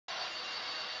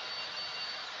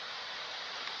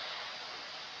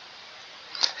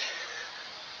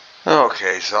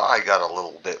Okay, so I got a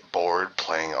little bit bored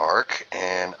playing ARK,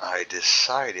 and I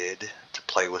decided to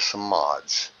play with some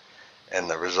mods. And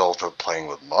the result of playing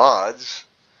with mods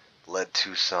led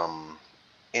to some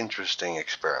interesting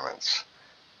experiments.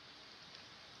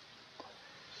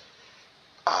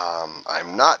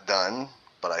 I'm not done,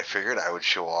 but I figured I would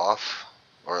show off,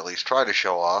 or at least try to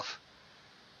show off,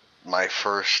 my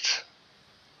first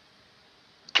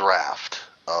draft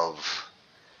of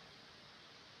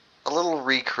a little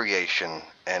recreation,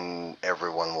 and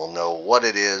everyone will know what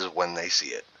it is when they see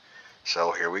it.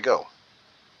 So here we go.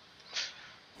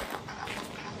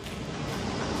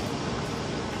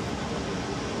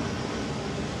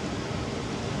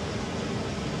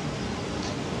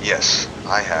 Yes,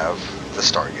 I have the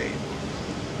Stargate.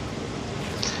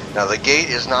 Now the gate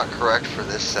is not correct for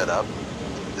this setup.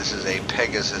 This is a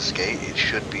Pegasus gate. It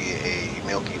should be a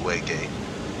Milky Way gate,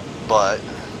 but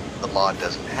the mod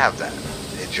doesn't have that.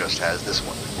 It just has this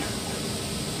one.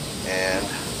 And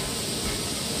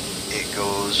it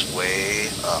goes way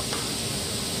up.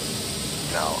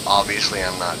 Now obviously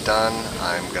I'm not done.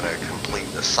 I'm gonna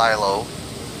complete the silo.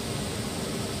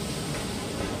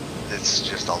 It's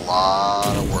just a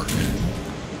lot of work.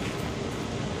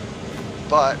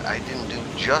 But I didn't do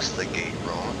just the gate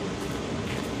room.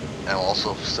 I'm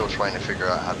also still trying to figure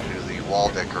out how to do the wall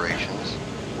decorations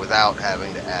without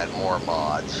having to add more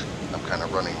mods. I'm kind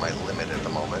of running my limit at the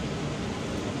moment.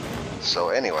 So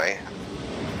anyway,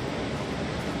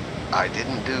 I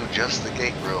didn't do just the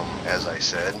gate room, as I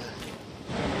said.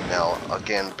 Now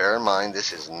again, bear in mind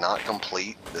this is not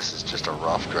complete. This is just a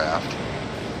rough draft.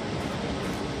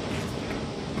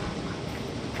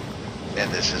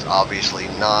 And this is obviously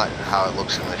not how it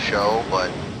looks in the show, but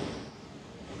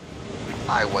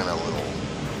I went a little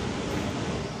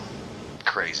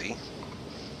crazy.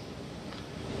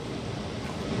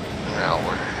 Now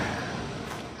we're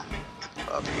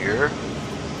up here.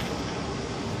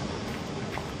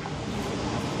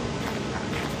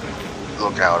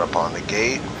 Look out upon the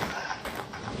gate.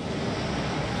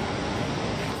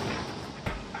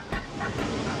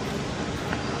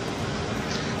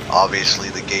 Obviously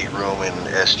the gate room in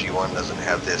SG1 doesn't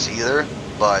have this either,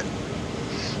 but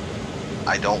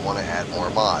I don't want to add more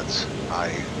mods.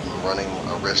 I'm running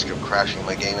a risk of crashing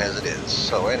my game as it is.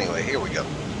 So anyway, here we go.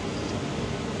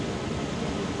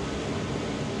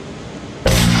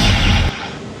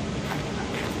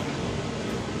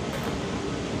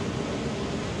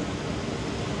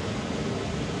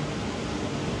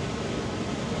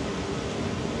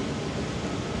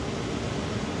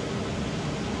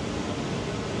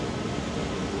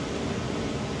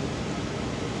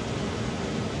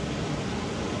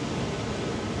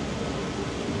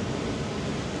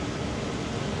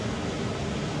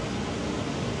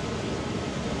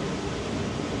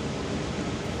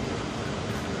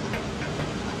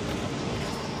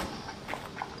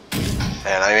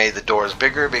 And I made the doors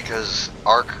bigger because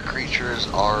ARK creatures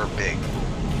are big.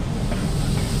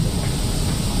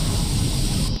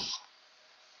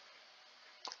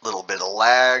 Little bit of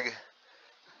lag.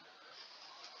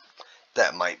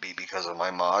 That might be because of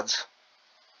my mods.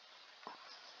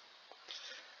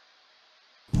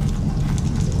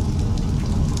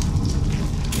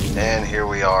 And here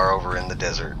we are over in the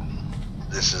desert.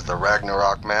 This is the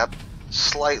Ragnarok map,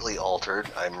 slightly altered.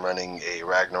 I'm running a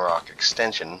Ragnarok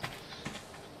extension.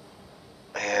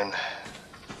 And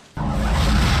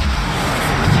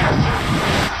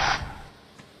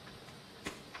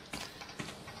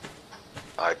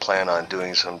I plan on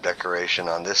doing some decoration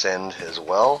on this end as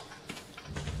well.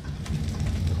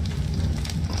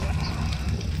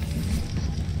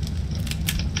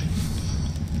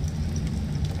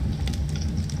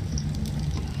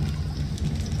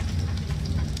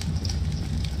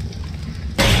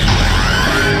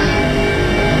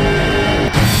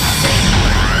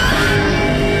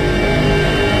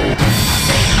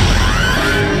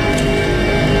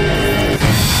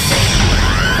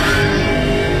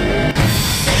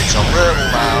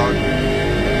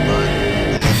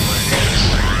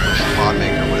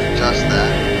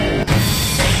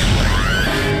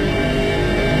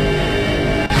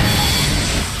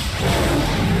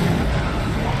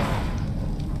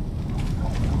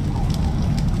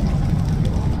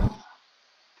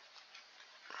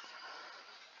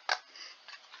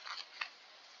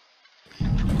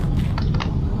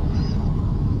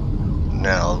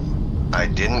 Now, I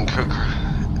did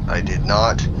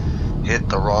not hit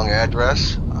the wrong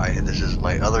address. This is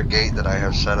my other gate that I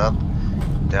have set up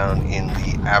down in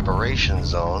the aberration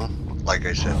zone. Like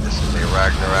I said, this is a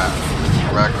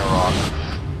Ragnarok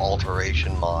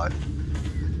alteration mod.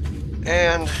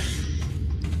 And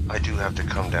I do have to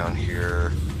come down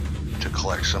here to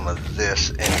collect some of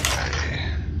this anyway.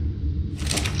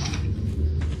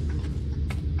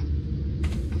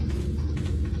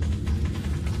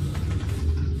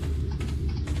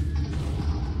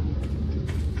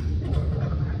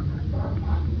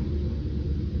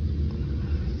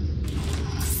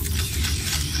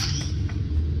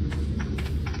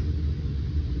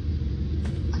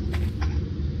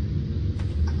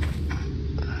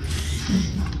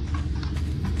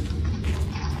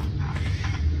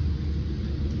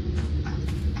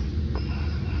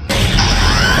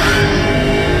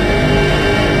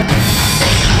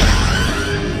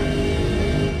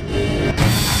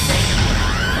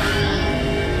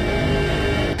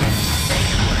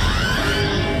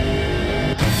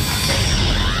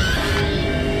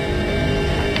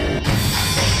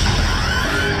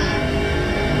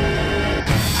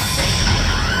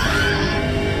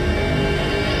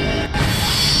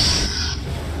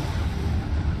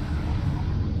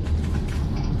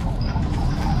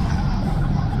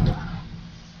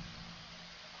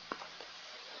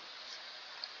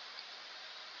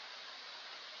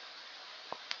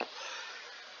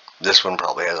 This one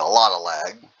probably has a lot of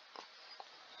lag.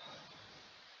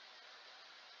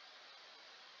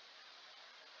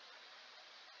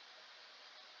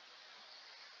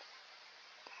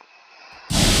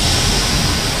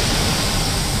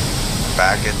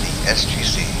 Back at the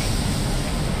SGC,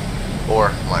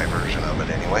 or my version of it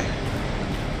anyway.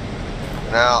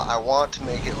 Now I want to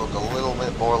make it look a little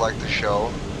bit more like the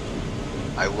show.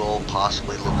 I will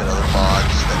possibly look at other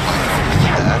mods that might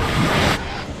do that.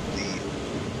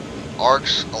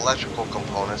 ARK's electrical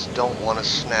components don't want to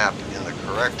snap in the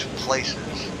correct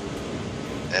places,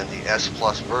 and the S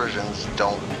Plus versions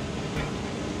don't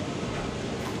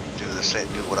do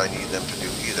what I need them to do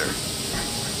either.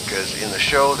 Because in the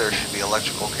show there should be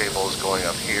electrical cables going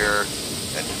up here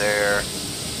and there.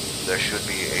 There should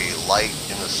be a light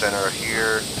in the center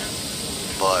here,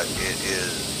 but it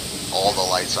is all the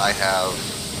lights I have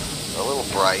are a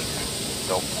little bright,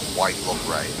 don't quite look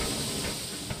right.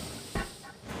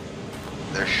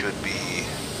 There should be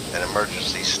an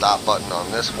emergency stop button on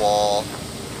this wall,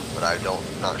 but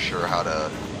not sure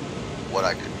what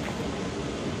I could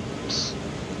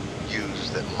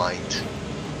use that might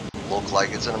look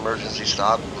like it's an emergency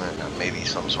stop. Maybe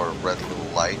some sort of red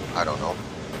little light, I don't know.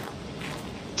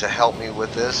 To help me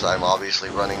with this, I'm obviously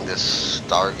running this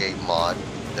Stargate mod.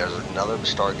 There's another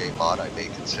Stargate mod I may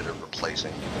consider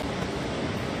replacing.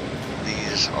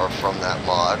 These are from that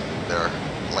mod. They're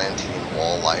Lantean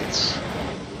wall lights.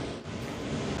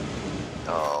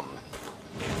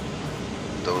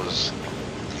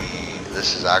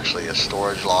 This is actually a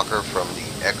storage locker from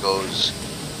the Echo's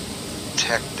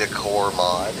Tech Decor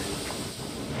mod.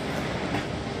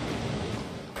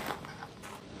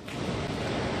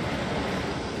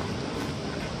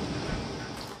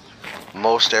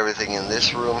 Most everything in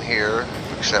this room here,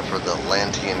 except for the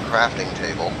Lantean crafting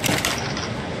table,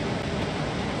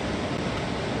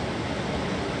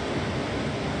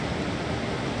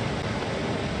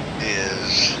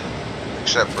 is,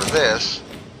 except for this,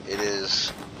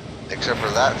 except for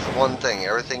that one thing,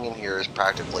 everything in here is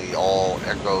practically all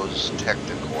Echo's Tech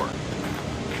Decor.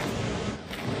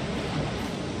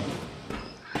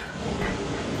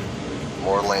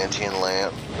 More Lantean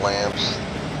lamps.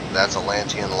 That's a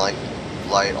Lantean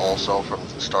light also from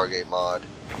the Stargate mod.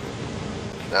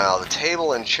 Now the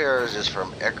table and chairs is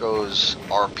from Echo's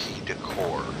RP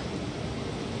Decor.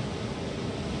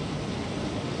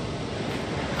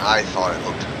 I thought it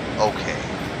looked okay,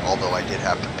 although I did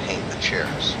have to paint the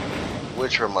chairs.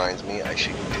 Which reminds me, I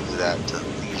should do that to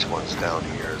these ones down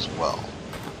here as well.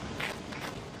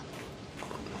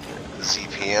 The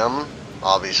CPM,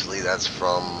 obviously that's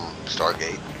from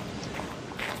Stargate.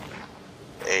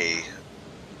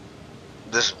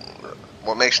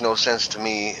 What makes no sense to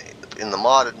me in the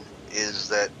mod is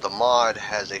that the mod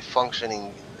has the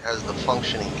functioning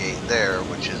gate there,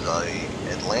 which is a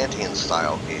Atlantean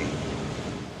style gate.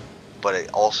 But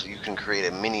it also, you can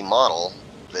create a mini model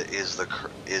that is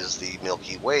the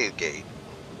Milky Way gate.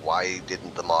 Why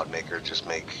didn't the mod maker just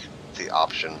make the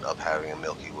option of having a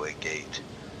Milky Way gate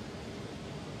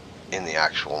in the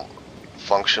actual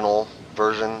functional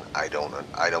version? I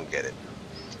don't get it.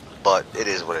 But it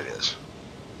is what it is.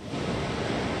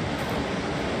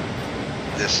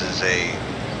 This is a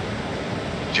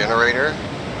generator.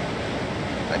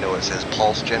 I know it says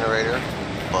pulse generator,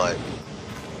 but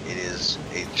it is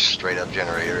a straight up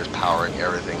generator. It's powering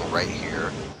everything right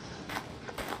here.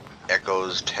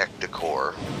 Echo's Tech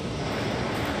Decor.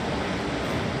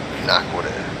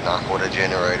 Nakoda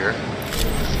generator.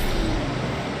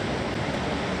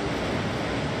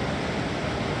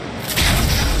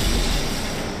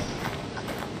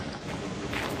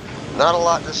 not a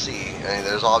lot to see. I mean,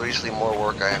 there's obviously more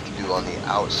work I have to do on the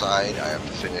outside. I have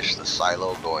to finish the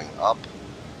silo going up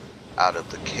out of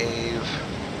the cave.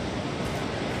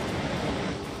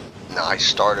 Now I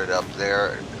started up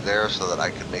there so that I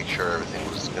could make sure everything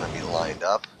was going to be lined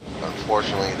up.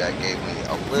 Unfortunately, that gave me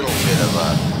a little bit of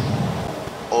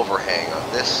a overhang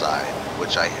on this side,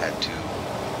 which I had to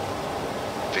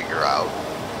figure out.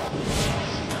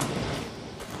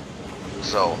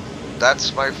 So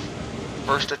that's my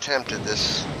first attempt at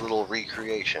this little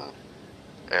recreation,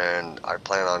 and I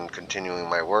plan on continuing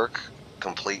my work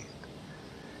complete.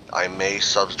 I may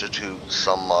substitute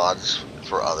some mods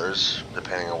for others,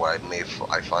 depending on what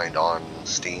I find on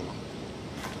Steam.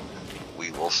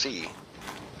 We will see.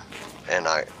 And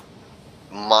I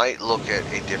might look at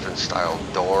a different style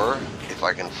door if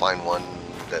I can find one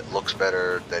that looks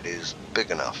better, that is big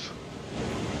enough.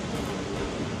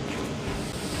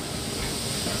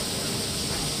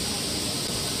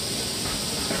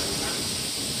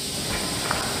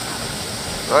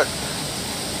 But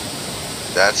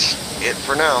that's it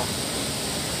for now.